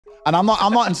And I'm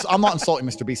not insulting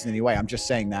Mr. Beast in any way. I'm just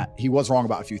saying that he was wrong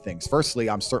about a few things. Firstly,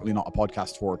 I'm certainly not a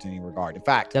podcast for it in any regard. In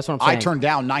fact, that's what I'm saying. I turned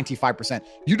down 95%.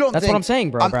 You don't That's what I'm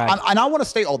saying, bro, Brad. And I want to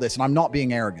state all this, and I'm not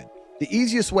being arrogant. The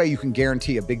easiest way you can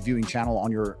guarantee a big viewing channel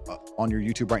on your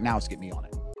YouTube right now is to get me on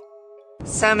it.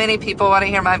 So many people want to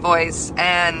hear my voice,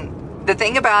 and the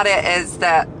thing about it is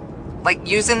that like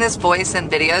using this voice in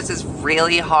videos is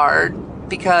really hard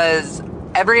because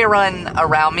everyone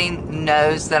around me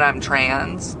knows that I'm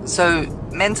trans. So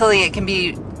mentally it can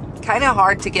be kind of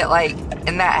hard to get like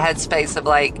in that headspace of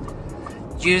like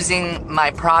using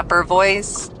my proper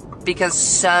voice because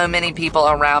so many people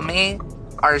around me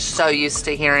are so used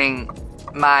to hearing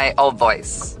my old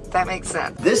voice. If that makes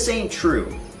sense. This ain't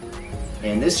true.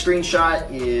 And this screenshot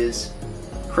is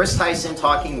Kris Tyson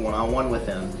talking one-on-one with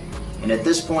him. And at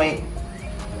this point,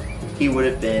 he would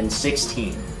have been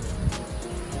 16.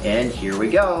 And here we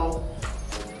go.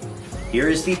 Here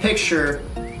is the picture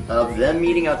of them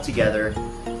meeting up together.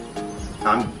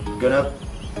 I'm gonna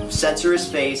censor his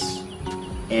face.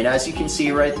 And as you can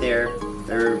see right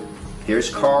there's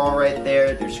Carl right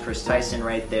there. There's Kris Tyson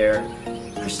right there.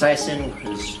 Kris Tyson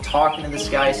was talking to this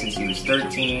guy since he was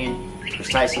 13. Kris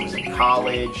Tyson was in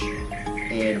college.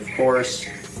 And of course,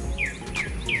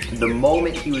 the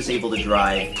moment he was able to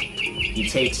drive, he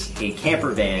takes a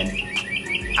camper van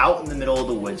out in the middle of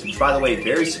the woods, which by the way,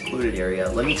 very secluded area.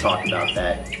 Let me talk about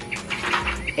that.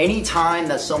 Anytime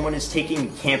that someone is taking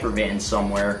a camper van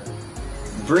somewhere,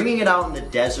 bringing it out in the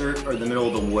desert or the middle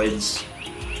of the woods,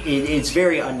 it's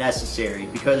very unnecessary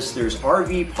because there's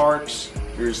RV parks,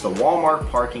 there's the Walmart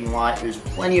parking lot, there's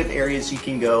plenty of areas you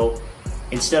can go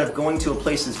instead of going to a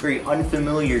place that's very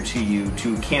unfamiliar to you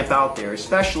to camp out there,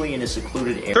 especially in a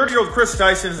secluded area. 30-year-old Kris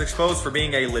Tyson is exposed for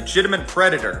being a legitimate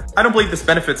predator. I don't believe this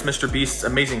benefits Mr. Beast's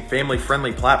amazing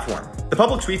family-friendly platform. The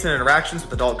public tweets and interactions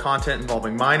with adult content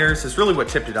involving minors is really what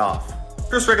tipped it off.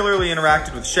 Kris regularly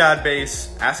interacted with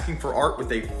Shadbase, asking for art with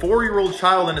a 4-year-old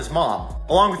child and his mom,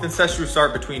 along with incestuous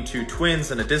art between two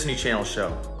twins and a Disney Channel show,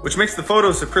 which makes the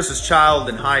photos of Kris's child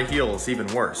in high heels even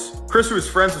worse. Kris, who was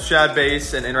friends with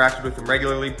Shadbase and interacted with him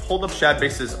regularly, pulled up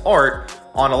Shadbase's art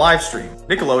on a live stream.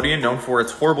 Nickelodeon, known for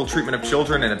its horrible treatment of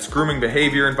children and its grooming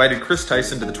behavior, invited Kris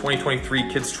Tyson to the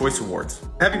 2023 Kids' Choice Awards.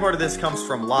 The heavy part of this comes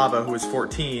from Lava, who is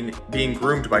 14, being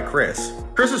groomed by Kris.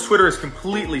 Kris's Twitter is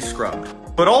completely scrubbed.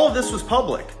 But all of this was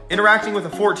public, interacting with a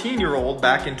 14-year-old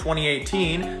back in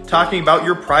 2018, talking about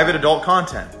your private adult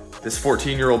content. This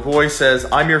 14-year-old boy says,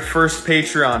 "I'm your first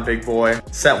Patreon, big boy."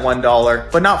 Sent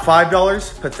 $1, but not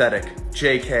 $5? Pathetic.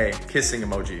 JK, kissing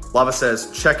emoji. Lava says,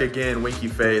 "Check again, winky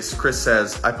face." Kris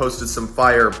says, "I posted some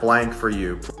fire blank for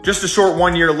you." Just a short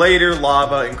 1 year later,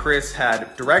 Lava and Kris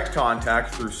had direct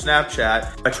contact through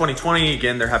Snapchat. By 2020,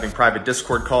 again, they're having private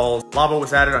Discord calls. Lava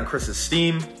was added on Kris's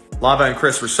Steam. Lava and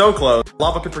Kris were so close,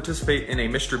 Lava could participate in a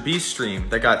Mr. Beast stream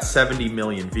that got 70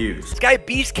 million views. This guy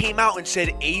Beast came out and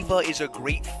said Ava is a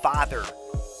great father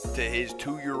to his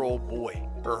 2-year-old boy.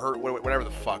 Or her, whatever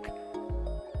the fuck.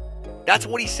 That's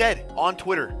what he said on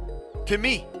Twitter. To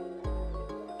me.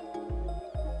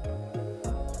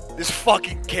 This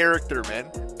fucking character, man.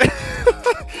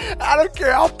 I don't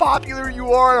care how popular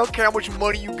you are. I don't care how much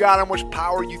money you got, how much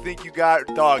power you think you got.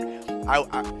 Dog,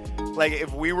 like,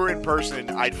 if we were in person,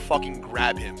 I'd fucking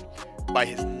grab him by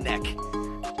his neck.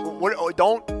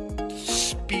 Don't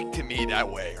speak to me that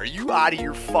way. Are you out of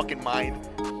your fucking mind?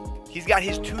 He's got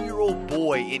his 2-year-old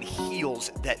boy in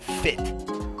heels that fit.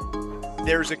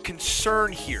 There's a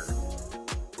concern here.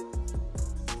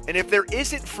 And if there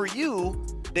isn't for you,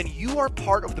 then you are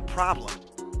part of the problem.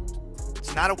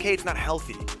 It's not okay. It's not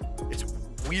healthy. It's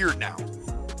weird now.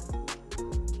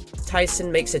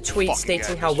 Tyson makes a tweet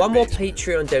stating how one more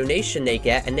Patreon donation they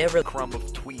get and they're crumb of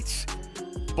tweets.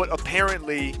 But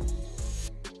apparently,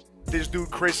 this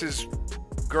dude Kris's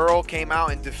girl came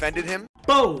out and defended him.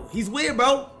 Bro, he's weird,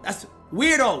 bro. That's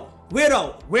weirdo.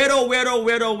 Weirdo.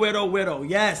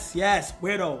 Yes,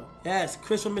 weirdo. Yes,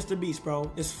 Kris from Mr. Beast, bro.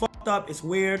 It's fucked up. It's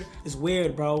weird. It's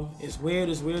weird, bro. It's weird.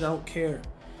 I don't care.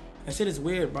 That shit is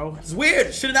weird, bro. It's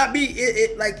weird. Should it not be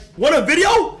like want a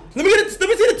video? Let me see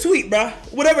the tweet, bro.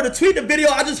 Whatever, the tweet, the video,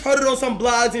 I just heard it on some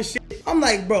blogs and shit. I'm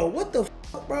like, bro, what the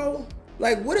fuck, bro?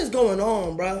 Like, what is going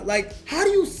on, bro? Like, how do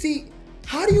you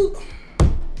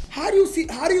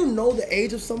know the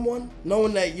age of someone,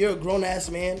 knowing that you're a grown-ass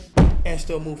man and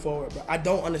still move forward, bro? I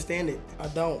don't understand it. I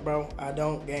don't, bro. I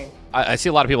don't, gang. I see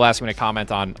a lot of people asking me to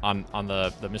comment on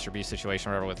the Mr. Beast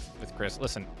situation or whatever with Kris.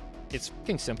 Listen, it's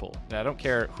fucking simple. I don't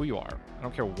care who you are. I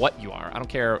don't care what you are. I don't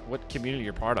care what community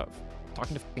you're part of.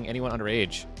 Talking to fucking anyone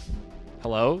underage.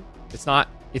 Hello? It's not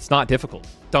difficult.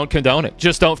 Don't condone it.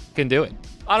 Just don't fucking do it.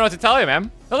 I don't know what to tell you,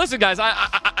 man. Now listen, guys,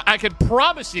 I I can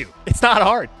promise you, it's not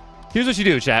hard. Here's what you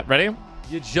do, chat. Ready?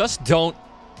 You just don't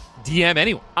DM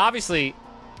anyone. Obviously,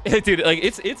 dude, like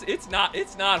it's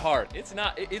not hard.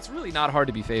 It's really not hard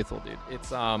to be faithful, dude. It's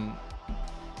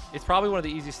probably one of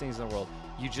the easiest things in the world.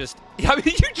 You just, I mean,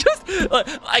 you just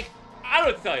like I don't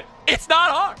know what to tell you. It's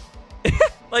not hard.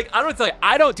 Like I don't know what to tell you.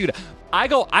 I don't, dude. I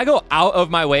go out of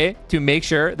my way to make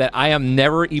sure that I am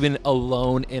never even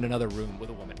alone in another room with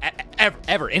a woman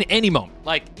ever in any moment.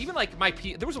 Like even like my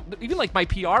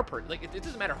PR person. Like it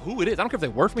doesn't matter who it is. I don't care if they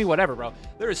work for me, whatever, bro.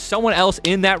 There is someone else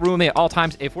in that room with me at all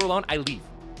times. If we're alone, I leave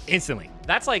instantly.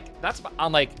 That's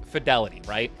on like fidelity,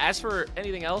 right? As for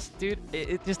anything else, dude,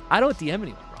 it just I don't DM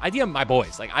anyone. I DM my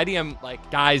boys. Like I DM like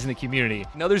guys in the community.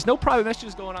 No, there's no private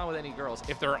messages going on with any girls.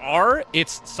 If there are,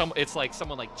 it's like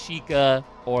someone like Chica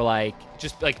or like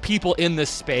just like people in the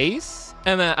space.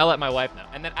 And then I let my wife know.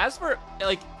 And then as for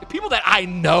like people that I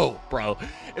know, bro,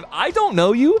 if I don't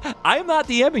know you, I'm not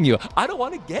DMing you. I don't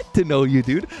want to get to know you,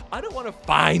 dude. I don't want to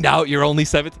find out you're only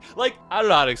 17. Like I don't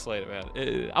know how to explain it,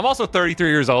 man. I'm also 33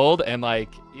 years old, and like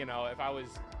you know, if I was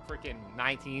freaking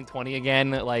 19, 20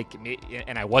 again, like,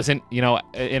 and I wasn't, you know,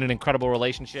 in an incredible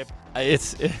relationship, I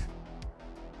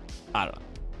don't know.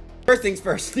 First things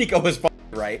first, Nico was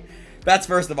right. That's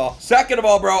first of all. Second of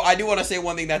all, bro, I do want to say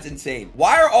one thing that's insane.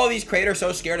 Why are all these creators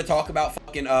so scared to talk about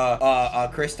fucking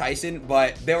Kris Tyson,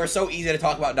 but they were so easy to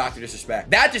talk about Dr.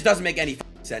 Disrespect? That just doesn't make any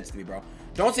sense to me, bro.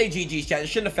 Don't say GG's, chat. It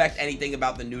shouldn't affect anything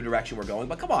about the new direction we're going,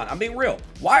 but come on, I'm being real.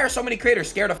 Why are so many creators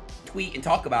scared to tweet and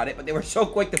talk about it, but they were so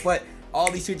quick to put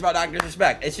all these tweets about Dr.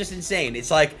 Disrespect? It's just insane.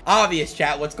 It's like obvious,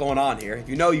 chat, what's going on here. If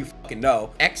you know, you fucking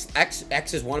know. X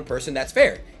is one person that's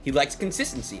fair. He likes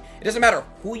consistency. It doesn't matter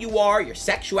who you are, your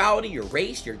sexuality, your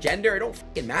race, your gender. It don't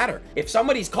fucking matter. If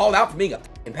somebody's called out for being a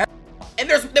fucking pedophile, and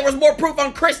there was more proof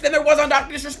on Kris than there was on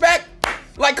Dr. Disrespect,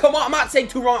 like, come on, I'm not saying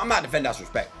too wrong. I'm not defending Dr.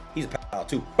 Disrespect. He's a pedophile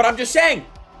too. But I'm just saying,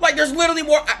 like, there's literally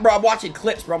more. Bro, I'm watching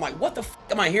clips, bro. I'm like, what the fuck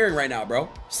am I hearing right now, bro?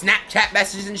 Snapchat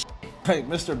messages and shit. Hey,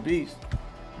 Mr. Beast.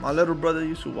 My little brother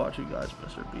used to watch you guys,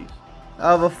 Mr. Beast.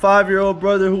 I have a 5-year-old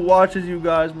brother who watches you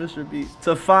guys, Mr. Beast.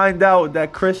 To find out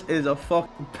that Kris is a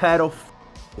fucking pedophile.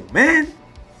 Man,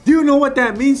 do you know what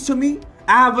that means to me?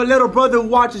 I have a little brother who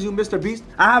watches you, Mr. Beast.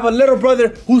 I have a little brother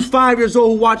who's 5 years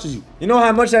old who watches you. You know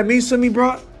how much that means to me,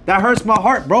 bro? That hurts my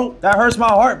heart, bro. That hurts my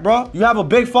heart, bro. You have a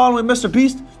big following, Mr.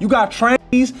 Beast. You got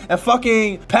trannies and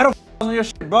fucking pedophiles on your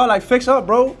shit, bro. Like, fix up,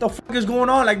 bro. What the fuck is going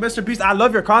on? Like, Mr. Beast, I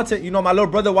love your content. You know, my little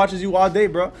brother watches you all day,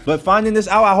 bro. But finding this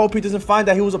out, I hope he doesn't find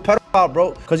that he was a pedophile,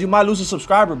 bro. Because you might lose a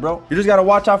subscriber, bro. You just got to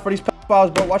watch out for these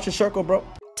pedophiles, bro. Watch your circle, bro.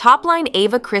 Top-line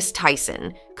Ava Kris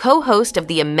Tyson, co-host of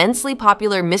the immensely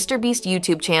popular Mr. Beast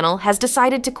YouTube channel, has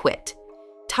decided to quit.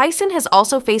 Tyson has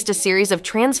also faced a series of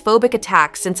transphobic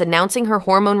attacks since announcing her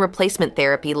hormone replacement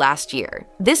therapy last year.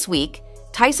 This week,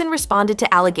 Tyson responded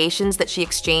to allegations that she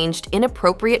exchanged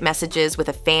inappropriate messages with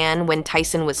a fan when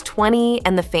Tyson was 20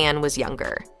 and the fan was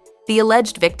younger. The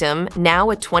alleged victim,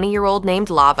 now a 20-year-old named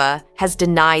Lava, has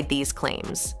denied these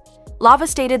claims. Lava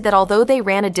stated that although they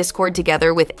ran a Discord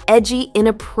together with edgy,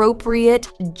 inappropriate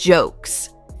jokes,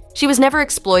 she was never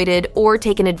exploited or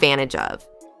taken advantage of.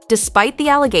 Despite the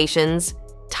allegations,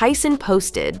 Tyson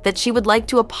posted that she would like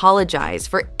to apologize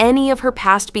for any of her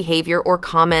past behavior or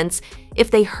comments if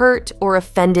they hurt or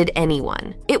offended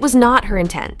anyone. It was not her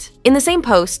intent. In the same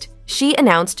post, she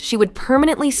announced she would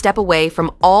permanently step away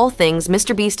from all things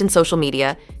Mr. Beast and social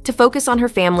media to focus on her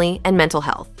family and mental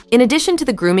health. In addition to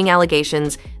the grooming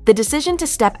allegations, the decision to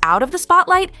step out of the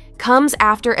spotlight comes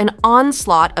after an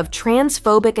onslaught of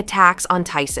transphobic attacks on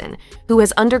Tyson, who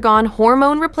has undergone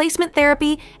hormone replacement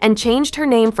therapy and changed her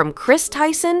name from Kris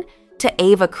Tyson to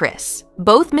Ava Kris.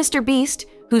 Both Mr. Beast,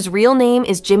 whose real name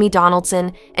is Jimmy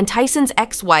Donaldson, and Tyson's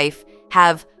ex-wife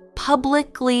have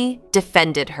publicly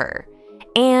defended her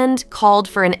and called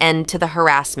for an end to the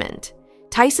harassment.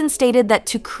 Tyson stated that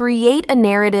to create a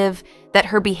narrative that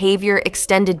her behavior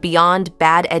extended beyond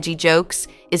bad edgy jokes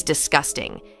is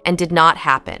disgusting and did not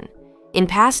happen. In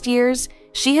past years,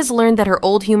 she has learned that her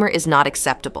old humor is not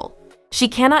acceptable. She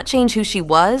cannot change who she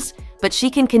was, but she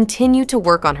can continue to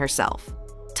work on herself.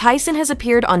 Tyson has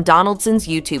appeared on Donaldson's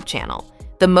YouTube channel,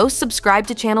 the most subscribed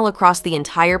to channel across the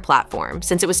entire platform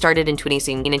since it was started in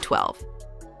 2012.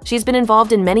 She's been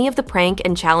involved in many of the prank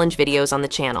and challenge videos on the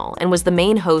channel and was the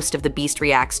main host of the Beast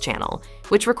Reacts channel,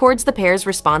 which records the pair's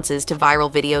responses to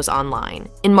viral videos online.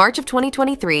 In March of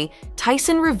 2023,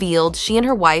 Tyson revealed she and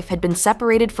her wife had been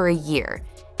separated for a year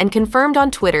and confirmed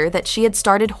on Twitter that she had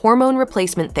started hormone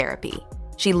replacement therapy.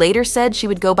 She later said she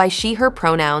would go by she/her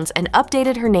pronouns and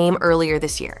updated her name earlier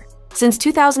this year. Since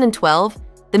 2012,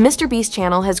 the Mr. Beast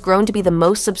channel has grown to be the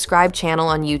most subscribed channel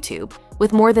on YouTube,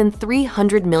 with more than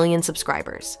 300 million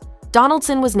subscribers.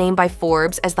 Donaldson was named by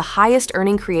Forbes as the highest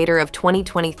earning creator of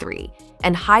 2023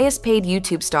 and highest paid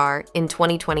YouTube star in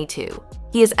 2022.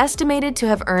 He is estimated to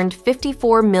have earned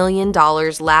 $54 million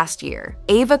last year.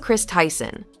 Kris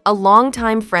Tyson, a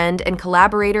longtime friend and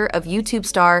collaborator of YouTube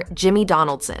star Jimmy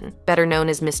Donaldson, better known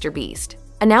as Mr. Beast,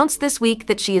 announced this week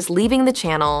that she is leaving the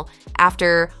channel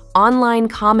after online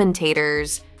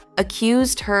commentators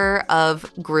accused her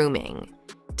of grooming.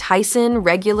 Tyson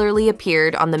regularly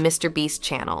appeared on the Mr. Beast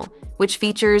channel, which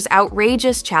features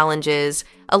outrageous challenges,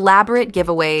 elaborate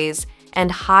giveaways,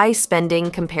 and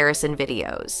high-spending comparison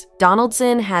videos.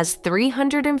 Donaldson has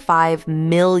 305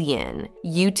 million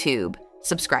YouTube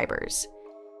subscribers,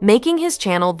 making his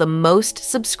channel the most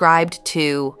subscribed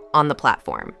to on the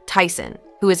platform. Tyson,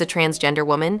 who is a transgender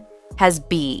woman, has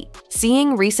B.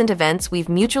 Seeing recent events, we've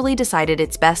mutually decided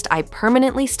it's best I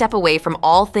permanently step away from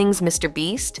all things Mr.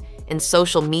 Beast and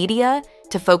social media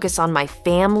to focus on my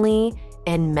family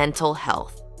and mental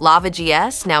health.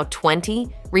 LavaGS, now 20,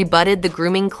 rebutted the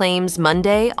grooming claims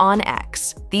Monday on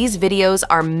X. These videos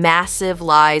are massive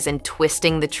lies and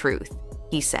twisting the truth,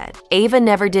 he said. Ava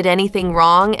never did anything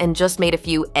wrong and just made a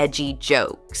few edgy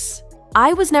jokes.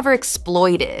 I was never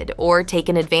exploited or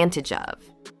taken advantage of.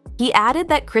 He added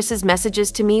that Kris's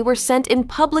messages to me were sent in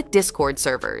public Discord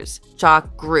servers,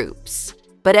 chalk groups,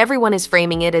 but everyone is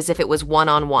framing it as if it was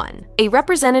one-on-one. A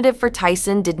representative for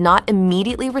Tyson did not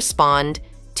immediately respond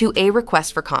to a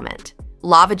request for comment.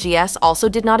 LavaGS also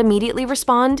did not immediately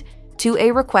respond to a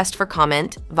request for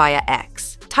comment via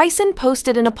X. Tyson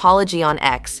posted an apology on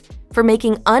X for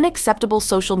making unacceptable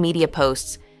social media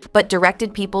posts, but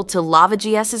directed people to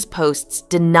LavaGS's posts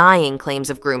denying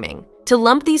claims of grooming. To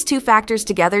lump these two factors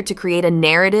together to create a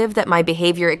narrative that my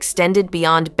behavior extended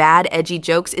beyond bad, edgy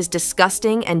jokes is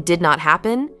disgusting and did not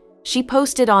happen, she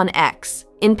posted on X.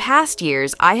 In past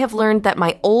years, I have learned that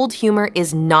my old humor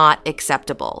is not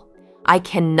acceptable. I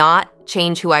cannot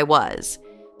change who I was,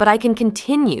 but I can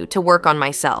continue to work on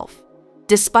myself.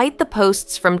 Despite the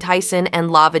posts from Tyson and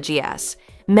LavaGS,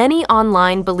 many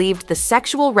online believed the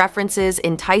sexual references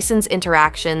in Tyson's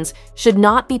interactions should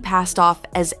not be passed off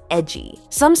as edgy.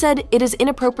 Some said it is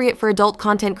inappropriate for adult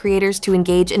content creators to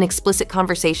engage in explicit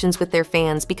conversations with their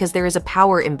fans because there is a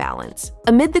power imbalance.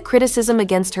 Amid the criticism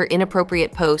against her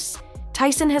inappropriate posts,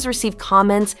 Tyson has received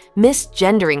comments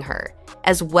misgendering her,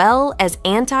 as well as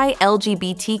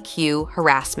anti-LGBTQ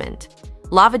harassment.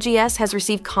 LavaGS has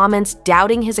received comments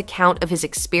doubting his account of his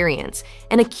experience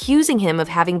and accusing him of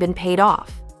having been paid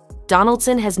off.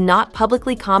 Donaldson has not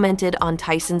publicly commented on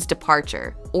Tyson's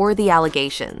departure or the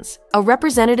allegations. A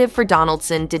representative for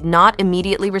Donaldson did not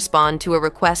immediately respond to a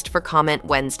request for comment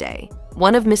Wednesday.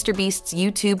 One of Mr. Beast's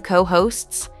YouTube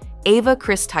co-hosts,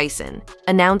 Kris Tyson,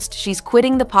 announced she's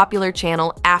quitting the popular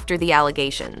channel after the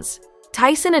allegations.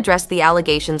 Tyson addressed the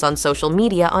allegations on social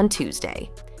media on Tuesday.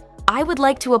 I would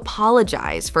like to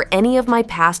apologize for any of my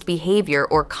past behavior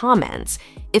or comments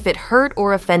if it hurt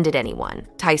or offended anyone,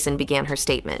 Tyson began her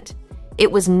statement.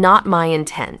 It was not my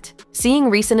intent. Seeing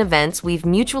recent events, we've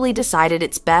mutually decided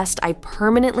it's best I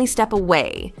permanently step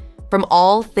away from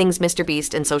all things Mr.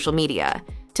 Beast and social media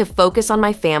to focus on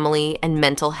my family and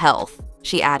mental health,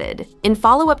 she added. In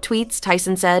follow-up tweets,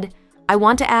 Tyson said, I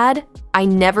want to add, I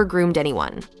never groomed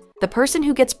anyone. The person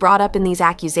who gets brought up in these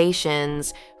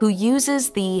accusations, who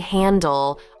uses the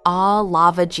handle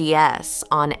LavaGS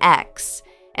on X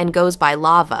and goes by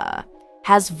Lava,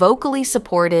 has vocally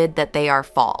supported that they are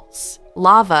false.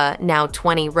 Lava, now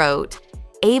 20, wrote,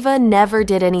 Ava never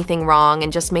did anything wrong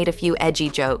and just made a few edgy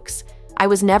jokes. I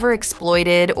was never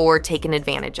exploited or taken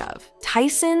advantage of.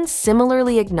 Tyson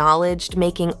similarly acknowledged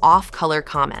making off-color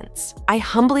comments. I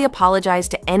humbly apologize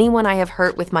to anyone I have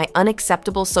hurt with my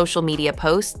unacceptable social media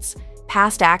posts,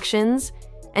 past actions,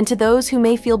 and to those who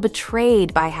may feel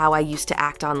betrayed by how I used to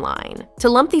act online. To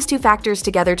lump these two factors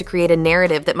together to create a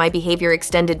narrative that my behavior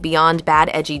extended beyond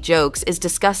bad, edgy jokes is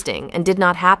disgusting and did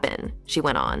not happen, she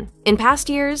went on. In past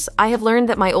years, I have learned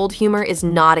that my old humor is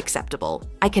not acceptable.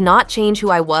 I cannot change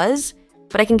who I was,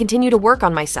 but I can continue to work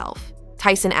on myself.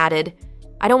 Tyson added,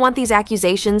 I don't want these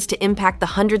accusations to impact the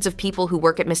hundreds of people who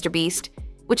work at Mr. Beast,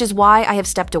 which is why I have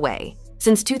stepped away.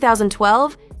 Since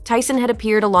 2012, Tyson had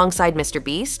appeared alongside Mr.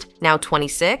 Beast, now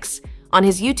 26, on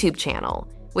his YouTube channel,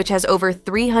 which has over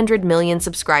 300 million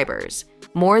subscribers,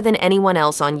 more than anyone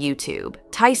else on YouTube.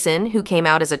 Tyson, who came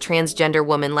out as a transgender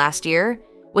woman last year,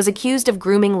 was accused of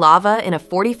grooming Lava in a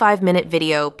 45-minute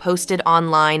video posted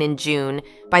online in June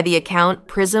by the account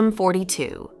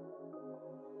Prism42.